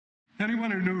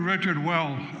Anyone who knew Richard well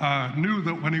knew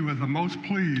that when he was the most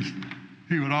pleased,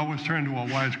 he would always turn to a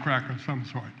wisecrack of some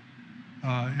sort.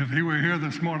 If he were here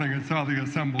this morning and saw the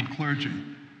assembled clergy,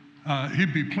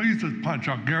 he'd be pleased as punch,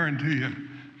 I'll guarantee you.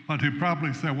 But he'd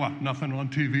probably say, what, nothing on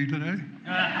TV today?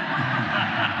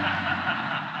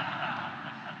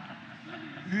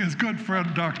 His good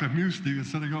friend, Dr. Musti,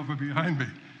 is sitting over behind me,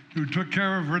 who took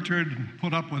care of Richard and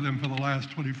put up with him for the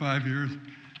last 25 years.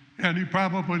 And he'd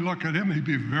probably look at him, he'd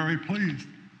be very pleased.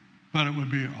 But it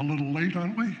would be a little late,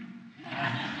 aren't we?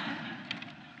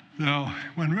 So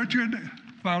when Richard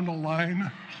found a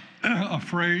line, a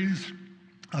phrase,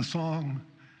 a song,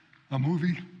 a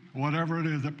movie, whatever it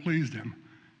is that pleased him,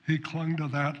 he clung to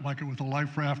that like it was a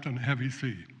life raft in a heavy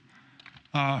sea.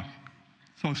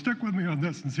 So stick with me on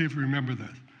this and see if you remember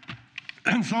this.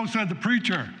 And so said the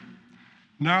preacher,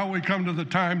 now we come to the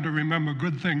time to remember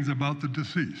good things about the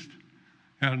deceased.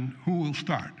 And who will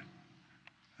start?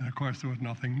 And of course, there was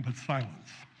nothing but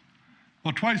silence.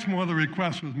 Well, twice more the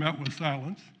request was met with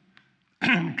silence.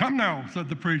 Come now, said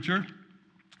the preacher.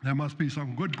 There must be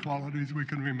some good qualities we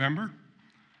can remember.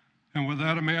 And with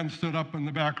that, a man stood up in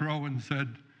the back row and said,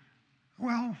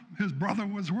 well, his brother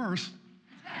was worse.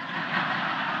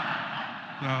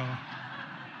 So,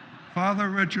 Father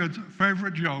Richard's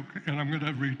favorite joke, and I'm going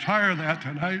to retire that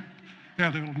tonight,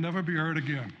 and it'll never be heard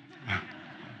again.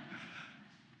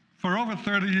 For over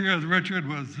 30 years, Richard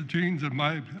was Gene's and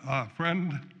my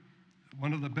friend,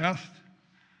 one of the best.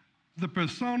 The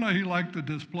persona he liked to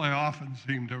display often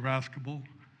seemed irascible,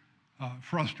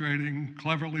 frustrating,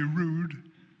 cleverly rude,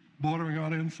 bordering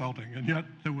on insulting, and yet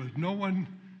there was no one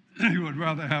you would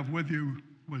rather have with you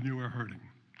when you were hurting.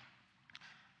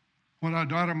 When our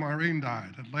daughter Maureen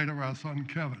died, and later our son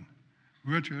Kevin,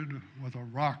 Richard was a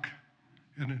rock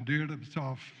and endeared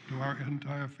himself to our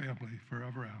entire family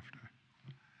forever after.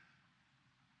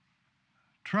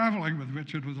 Traveling with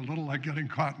Richard was a little like getting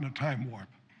caught in a time warp.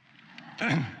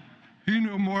 He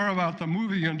knew more about the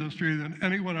movie industry than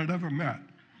anyone I'd ever met,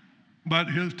 but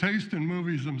his taste in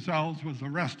movies themselves was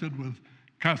arrested with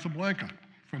Casablanca,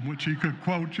 from which he could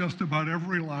quote just about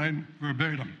every line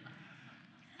verbatim.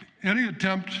 Any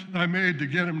attempt I made to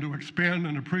get him to expand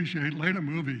and appreciate later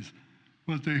movies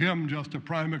was to him just a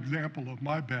prime example of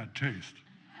my bad taste.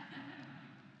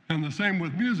 And the same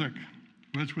with music,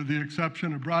 which with the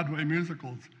exception of Broadway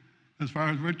musicals, as far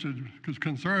as Richard was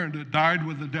concerned, it died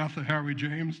with the death of Harry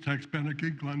James, Tex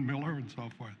Beneke, Glenn Miller, and so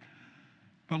forth.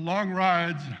 But long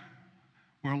rides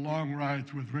were long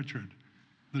rides with Richard,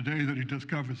 the day that he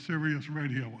discovered Sirius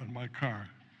Radio in my car.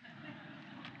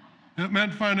 It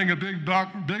meant finding a big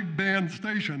band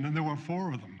station, and there were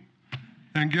 4 of them,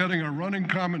 and getting a running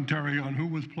commentary on who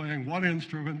was playing what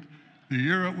instrument, the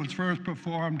year it was first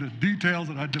performed, and details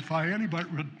that I defy anybody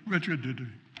Richard to do.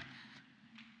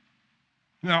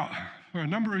 Now, for a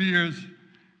number of years,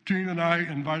 Gene and I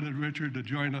invited Richard to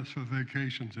join us for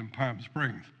vacations in Palm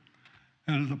Springs.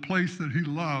 And it is a place that he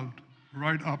loved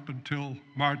right up until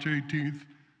March 18th,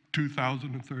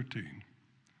 2013.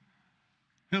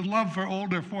 His love for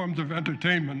older forms of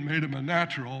entertainment made him a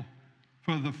natural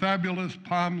for the fabulous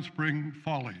Palm Spring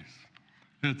Follies.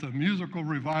 It's a musical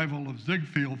revival of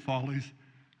Ziegfeld Follies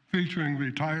featuring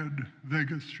retired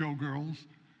Vegas showgirls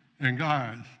and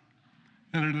guys.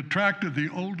 And it attracted the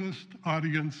oldest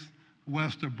audience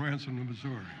west of Branson,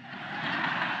 Missouri.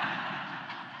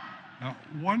 Now,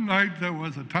 one night there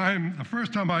was a time, the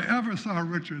first time I ever saw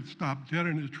Richard stop dead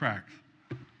in his tracks.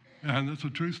 And it's a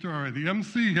true story. The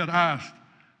MC had asked,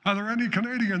 are there any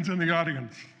Canadians in the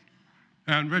audience?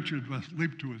 And Richard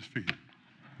leaped to his feet.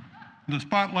 The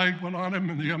spotlight went on him,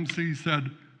 and the MC said,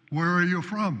 where are you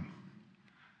from?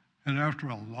 And after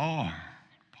a long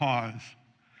pause,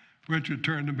 Richard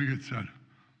turned to me and said,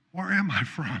 where am I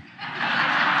from?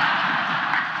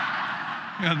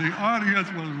 And the audience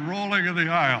was rolling in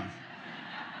the aisles.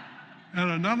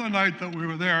 And another night that we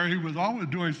were there, he was always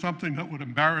doing something that would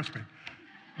embarrass me.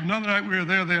 Another night we were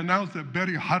there, they announced that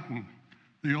Betty Hutton,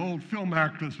 the old film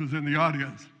actress, was in the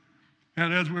audience.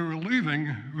 And as we were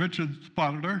leaving, Richard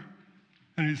spotted her,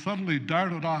 and he suddenly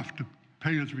darted off to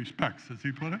pay his respects, as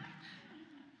he put it.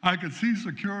 I could see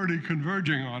security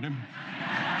converging on him.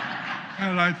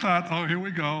 And I thought, oh, here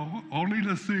we go, only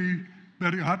to see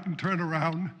Betty Hutton turn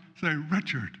around, say,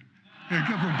 Richard, and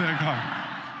give him a big hug.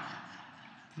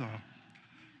 So,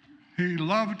 he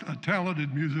loved a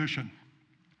talented musician.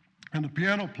 And the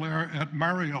piano player at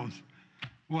Mario's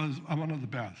was one of the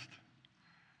best.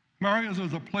 Mario's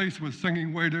was a place with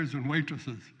singing waiters and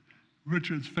waitresses,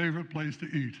 Richard's favorite place to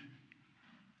eat.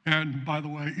 And by the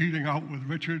way, eating out with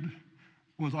Richard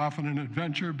was often an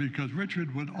adventure because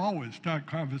Richard would always start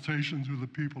conversations with the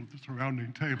people at the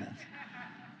surrounding tables.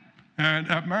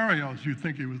 And at Mario's, you'd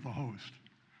think he was the host.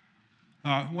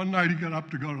 One night he got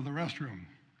up to go to the restroom.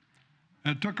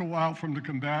 It took a while for him to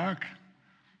come back.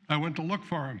 I went to look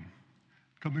for him.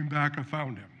 Coming back, I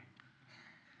found him.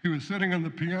 He was sitting on the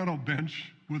piano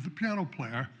bench with the piano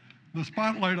player, the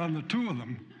spotlight on the two of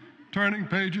them, turning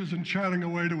pages and chatting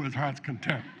away to his heart's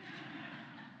content.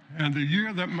 And the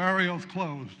year that Mario's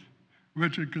closed,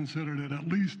 Richard considered it at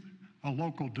least a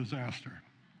local disaster.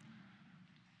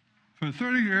 For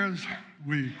 30 years,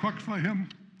 we cooked for him.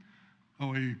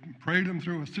 We prayed him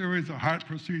through a series of heart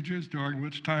procedures, during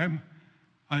which time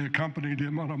I accompanied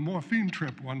him on a morphine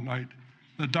trip one night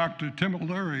that Dr. Tim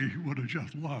O'Leary would have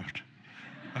just loved.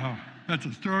 That's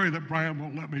a story that Brian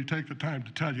won't let me take the time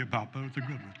to tell you about, but it's a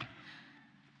good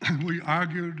one. We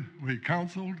argued, we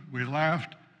counseled, we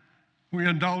laughed, we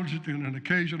indulged in an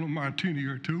occasional martini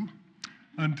or two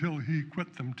until he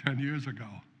quit them 10 years ago.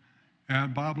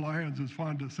 And Bob Lyons is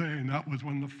fond of saying that was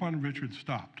when the fun Richard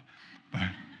stopped, but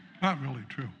not really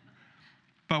true.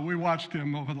 But we watched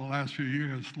him over the last few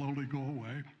years slowly go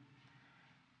away.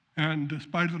 And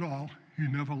despite it all, he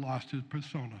never lost his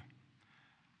persona.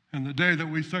 And the day that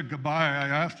we said goodbye, I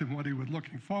asked him what he was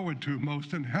looking forward to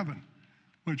most in heaven,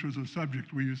 which was a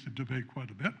subject we used to debate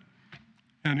quite a bit.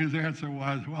 And his answer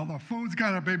was, well, the food's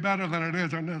got to be better than it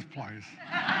is in this place.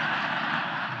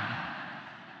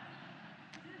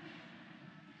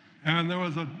 And there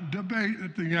was a debate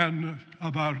at the end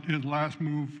about his last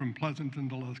move from Pleasanton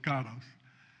to Los Gatos.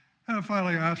 And I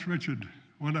finally asked Richard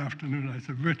one afternoon, I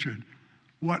said, Richard,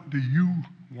 what do you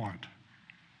want?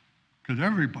 Because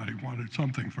everybody wanted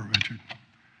something for Richard.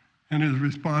 And his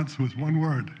response was one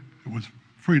word, it was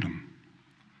freedom.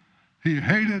 He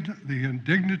hated the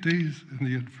indignities and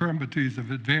the infirmities of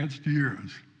advanced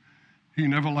years. He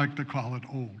never liked to call it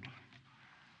old.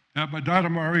 At my daughter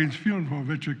Maureen's funeral,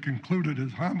 Richard concluded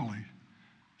his homily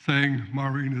saying,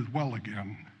 Maureen is well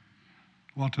again.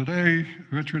 Well, today,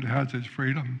 Richard has his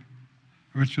freedom.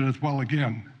 Richard is well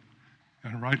again,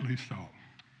 and rightly so.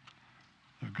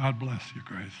 So God bless you,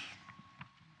 Grace.